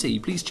history of the sea,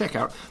 please check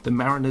out the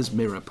Mariner's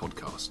Mirror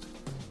podcast.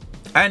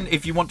 And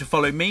if you want to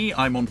follow me,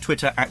 I'm on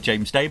Twitter at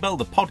James Daybell.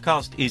 The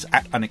podcast is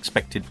at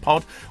Unexpected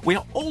Pod. We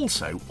are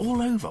also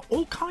all over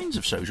all kinds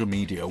of social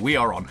media. We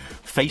are on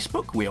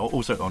Facebook. We are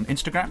also on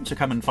Instagram, so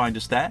come and find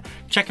us there.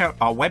 Check out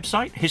our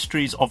website,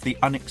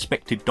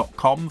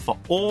 historiesoftheunexpected.com, for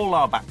all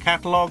our back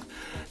catalogue,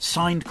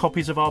 signed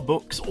copies of our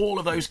books, all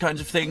of those kinds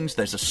of things.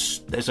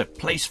 There's a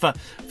place for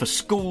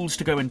schools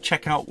to go and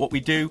check out what we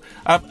do.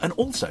 And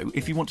also,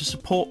 if you want to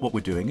support what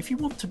we're doing, if you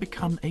want to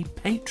become a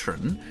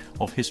patron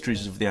of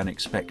Histories of the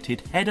Unexpected,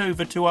 head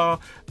over to our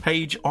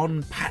page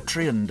on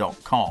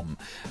patreon.com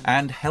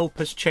and help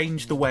us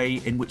change the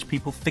way in which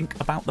people think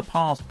about the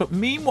past. But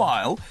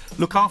meanwhile,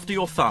 look after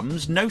your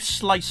thumbs. No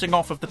slicing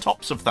off of the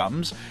tops of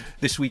thumbs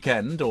this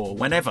weekend or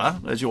whenever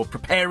as you're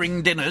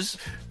preparing dinners.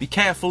 Be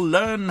careful,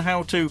 learn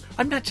how to...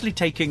 I'm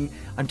taking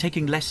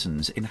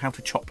lessons in how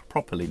to chop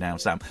properly now,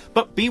 Sam.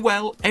 But be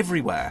well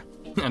everywhere.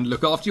 And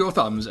look after your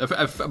thumbs.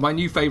 My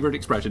new favourite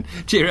expression.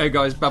 Cheerio,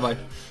 guys. Bye-bye.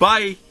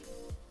 Bye.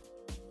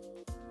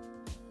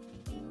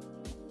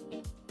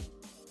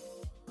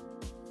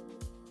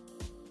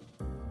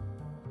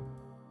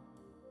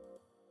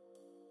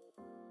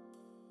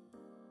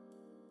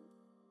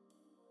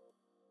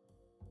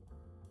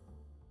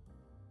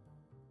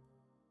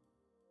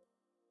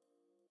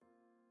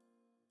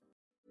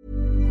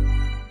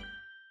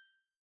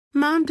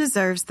 Mom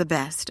deserves the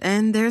best,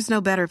 and there's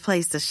no better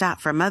place to shop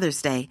for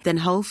Mother's Day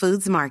than Whole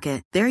Foods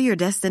Market. They're your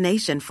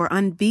destination for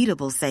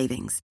unbeatable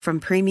savings, from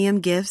premium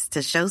gifts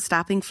to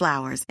show-stopping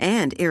flowers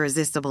and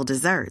irresistible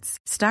desserts.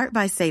 Start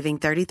by saving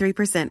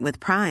 33% with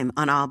Prime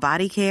on all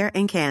body care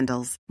and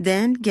candles.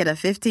 Then get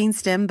a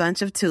 15-stem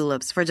bunch of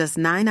tulips for just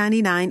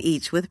 $9.99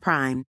 each with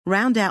Prime.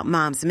 Round out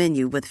Mom's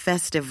menu with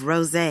festive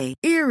rosé,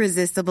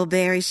 irresistible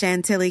berry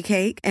chantilly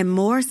cake, and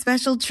more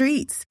special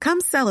treats.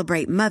 Come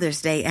celebrate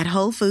Mother's Day at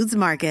Whole Foods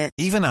Market.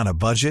 Even on a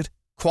budget,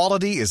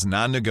 quality is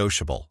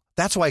non-negotiable.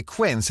 That's why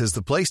Quince is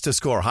the place to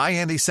score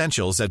high-end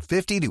essentials at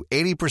 50 to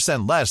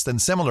 80% less than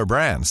similar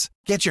brands.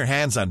 Get your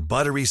hands on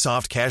buttery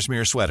soft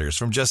cashmere sweaters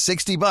from just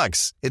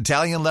 $60,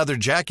 Italian leather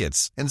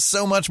jackets, and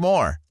so much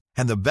more.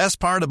 And the best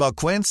part about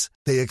Quince,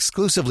 they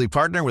exclusively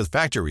partner with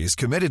factories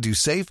committed to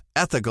safe,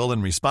 ethical,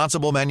 and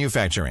responsible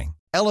manufacturing.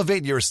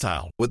 Elevate your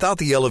style without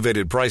the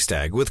elevated price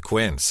tag with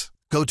Quince.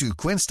 Go to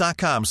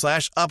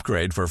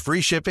quince.com/upgrade for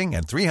free shipping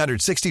and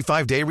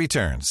 365-day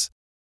returns.